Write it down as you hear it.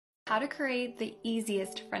how to create the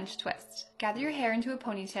easiest French twist. Gather your hair into a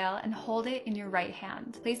ponytail and hold it in your right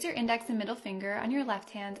hand. Place your index and middle finger on your left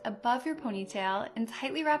hand above your ponytail and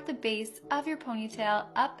tightly wrap the base of your ponytail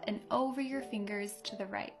up and over your fingers to the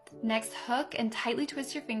right. Next, hook and tightly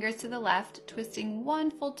twist your fingers to the left, twisting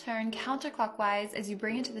one full turn counterclockwise as you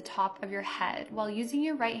bring it to the top of your head, while using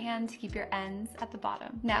your right hand to keep your ends at the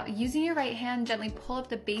bottom. Now, using your right hand, gently pull up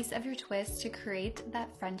the base of your twist to create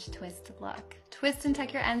that French twist look. Twist and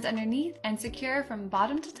tuck your ends underneath and secure from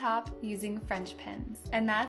bottom to top using French pins. And that's